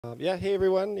Yeah, hey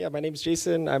everyone. Yeah, my name's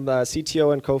Jason. I'm the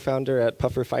CTO and co-founder at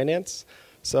Puffer Finance.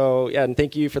 So yeah, and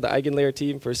thank you for the EigenLayer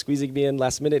team for squeezing me in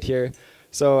last minute here.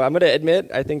 So I'm going to admit,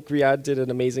 I think Riyadh did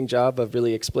an amazing job of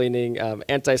really explaining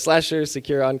anti-slasher,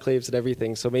 secure enclaves, and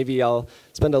everything. So maybe I'll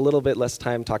spend a little bit less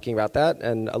time talking about that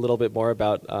and a little bit more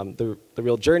about the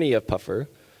real journey of Puffer.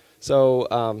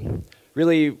 So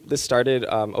really, this started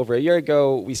over a year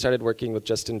ago. We started working with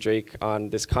Justin Drake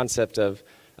on this concept of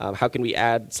how can we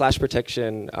add slash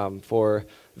protection for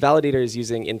validators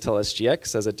using Intel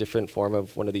SGX as a different form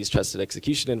of one of these trusted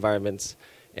execution environments,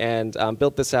 and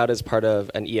built this out as part of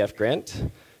an EF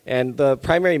grant. And the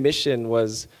primary mission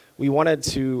was we wanted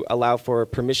to allow for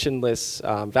permissionless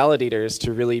validators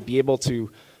to really be able to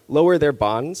lower their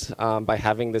bonds by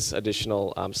having this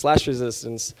additional slash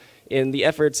resistance in the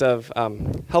efforts of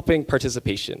helping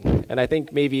participation. And I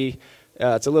think maybe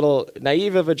it's a little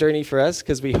naive of a journey for us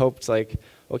because we hoped like,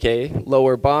 okay,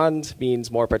 lower bond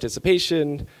means more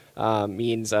participation,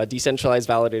 means a decentralized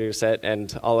validator set,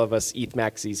 and all of us ETH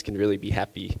maxis can really be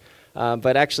happy.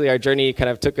 But actually our journey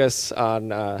kind of took us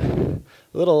on a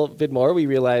little bit more. We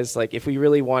realized like if we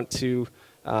really want to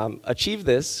achieve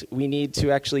this, we need to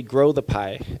actually grow the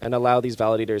pie and allow these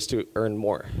validators to earn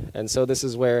more. And so this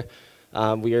is where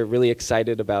we are really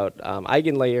excited about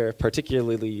EigenLayer,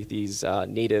 particularly these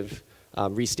native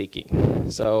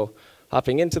restaking. So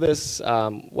hopping into this,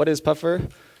 what is Puffer?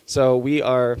 So we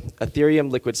are Ethereum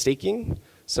liquid staking.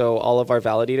 So all of our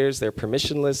validators, they're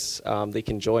permissionless. They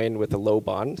can join with a low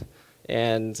bond.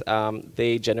 And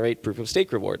they generate proof of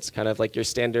stake rewards, kind of like your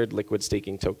standard liquid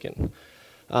staking token.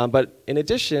 But in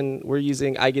addition, we're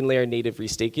using EigenLayer native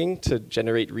restaking to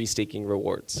generate restaking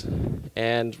rewards.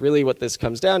 And really what this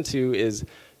comes down to is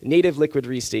native liquid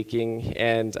restaking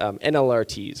and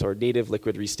NLRTs, or native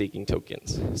liquid restaking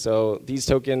tokens. So these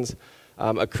tokens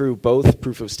accrue both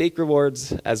proof of stake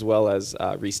rewards as well as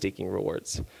restaking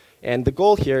rewards. And the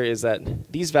goal here is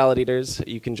that these validators,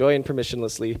 you can join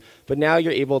permissionlessly, but now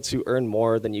you're able to earn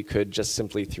more than you could just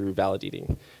simply through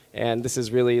validating. And this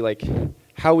is really like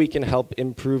how we can help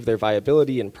improve their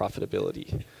viability and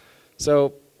profitability.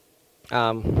 So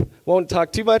won't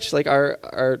talk too much. Like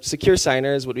our secure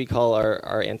signer is what we call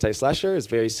our anti-slasher. Is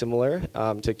very similar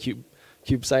to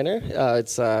Cube Signer.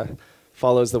 It's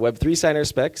follows the Web3 signer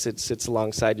specs. It sits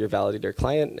alongside your validator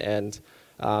client, and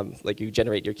like you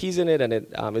generate your keys in it, and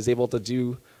it is able to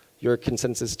do your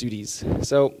consensus duties.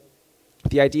 So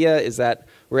the idea is that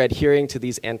we're adhering to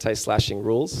these anti-slashing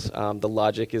rules. The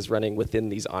logic is running within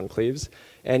these enclaves,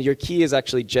 and your key is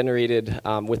actually generated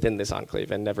within this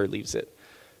enclave and never leaves it.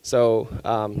 So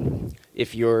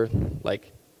if you're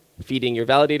like feeding your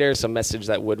validator some message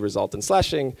that would result in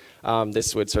slashing,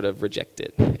 this would sort of reject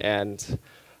it. And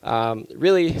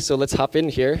really, so let's hop in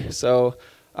here. So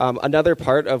another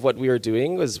part of what we were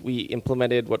doing was we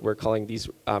implemented what we're calling these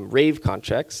rave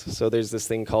contracts. So there's this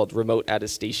thing called remote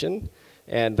attestation,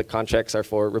 and the contracts are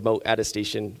for remote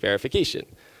attestation verification.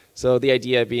 So the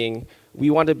idea being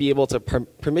we want to be able to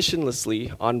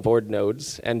permissionlessly onboard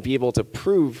nodes and be able to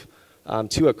prove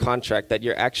to a contract that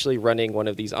you're actually running one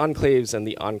of these enclaves and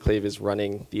the enclave is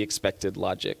running the expected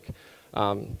logic.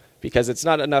 Because it's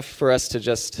not enough for us to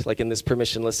just, like in this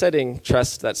permissionless setting,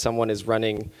 trust that someone is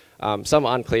running some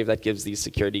enclave that gives these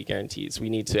security guarantees. We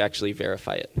need to actually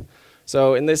verify it.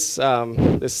 So in this,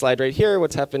 this slide right here,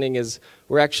 what's happening is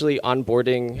we're actually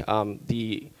onboarding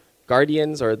the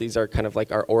guardians, or these are kind of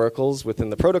like our oracles within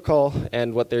the protocol,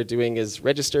 and what they're doing is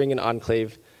registering an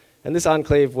enclave, and this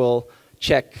enclave will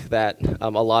check that a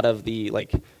lot of the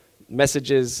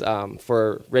messages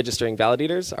for registering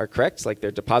validators are correct, like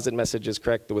their deposit message is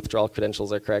correct, the withdrawal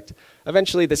credentials are correct.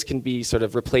 Eventually this can be sort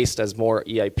of replaced as more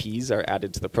EIPs are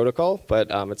added to the protocol, but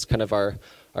it's kind of our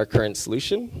current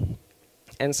solution.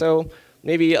 And so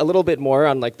maybe a little bit more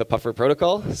on like the Puffer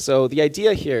protocol. So the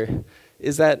idea here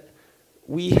is that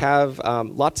we have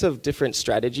lots of different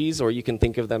strategies, or you can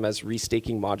think of them as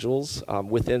restaking modules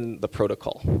within the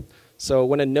protocol. So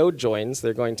when a node joins,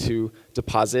 they're going to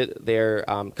deposit their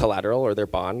collateral or their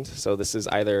bond. So this is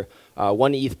either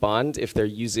 1 ETH bond if they're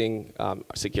using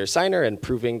secure signer and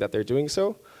proving that they're doing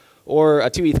so, or a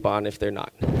 2 ETH bond if they're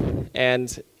not.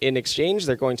 And in exchange,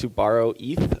 they're going to borrow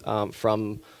ETH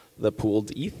from the pooled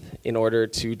ETH in order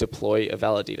to deploy a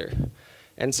validator.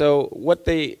 And so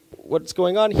what's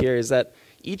going on here is that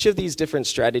each of these different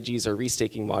strategies or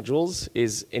restaking modules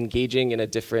is engaging in a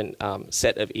different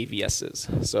set of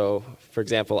AVSs. So for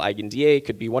example, EigenDA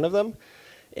could be one of them.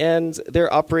 And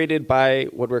they're operated by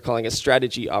what we're calling a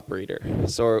strategy operator.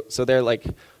 So they're like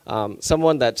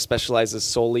someone that specializes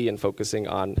solely in focusing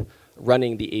on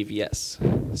running the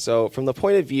AVS. So from the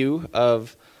point of view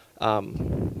of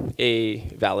a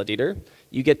validator,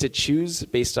 you get to choose,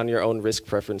 based on your own risk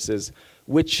preferences,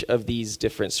 which of these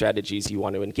different strategies you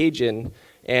want to engage in.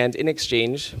 And in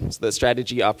exchange, the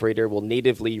strategy operator will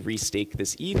natively restake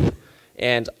this ETH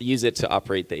and use it to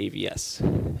operate the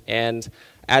AVS. And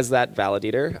as that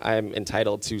validator, I'm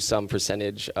entitled to some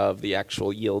percentage of the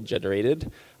actual yield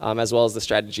generated, as well as the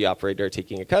strategy operator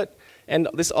taking a cut. And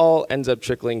this all ends up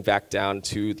trickling back down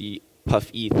to the Puff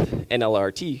ETH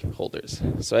NLRT holders.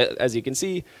 So as you can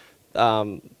see,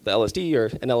 the LSD or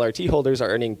NLRT holders are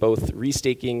earning both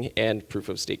restaking and proof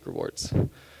of stake rewards.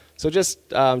 So just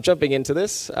jumping into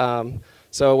this,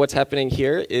 so what's happening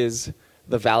here is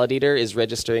the validator is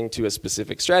registering to a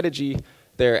specific strategy.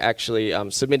 They're actually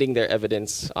submitting their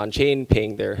evidence on chain,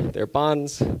 paying their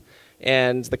bonds,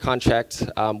 and the contract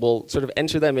will sort of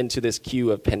enter them into this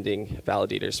queue of pending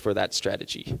validators for that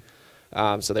strategy.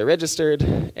 So they're registered,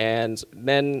 and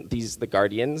then the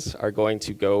guardians are going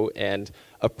to go and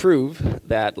approve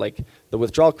that the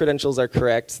withdrawal credentials are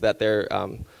correct, that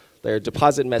their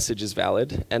deposit message is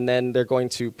valid, and then they're going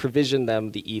to provision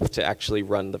them the ETH to actually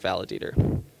run the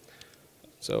validator.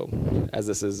 So as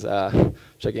this is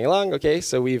checking along, okay,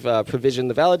 so we've provisioned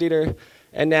the validator,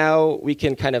 and now we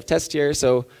can kind of test here.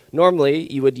 So normally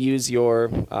you would use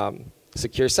your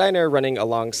secure signer running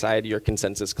alongside your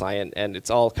consensus client, and it's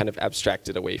all kind of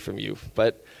abstracted away from you.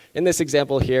 But in this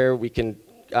example here, we can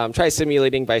try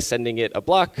simulating by sending it a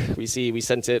block. We see we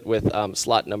sent it with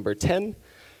slot number 10,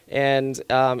 and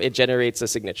it generates a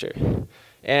signature.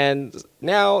 And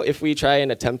now if we try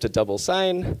and attempt to double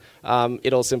sign,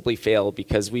 it'll simply fail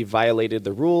because we violated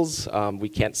the rules. We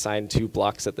can't sign two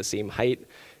blocks at the same height.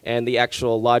 And the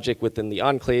actual logic within the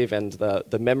enclave and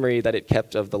the memory that it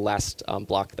kept of the last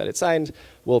block that it signed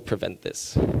will prevent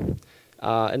this.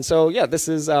 And so, yeah, this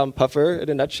is Puffer in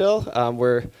a nutshell.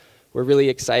 We're really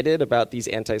excited about these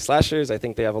anti-slashers. I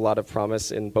think they have a lot of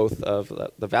promise in both of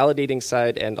the validating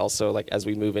side and also as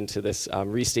we move into this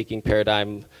restaking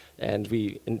paradigm, and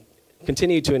we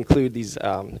continue to include these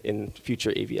in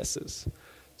future AVSs.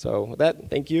 So with that,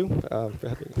 thank you for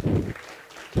having me.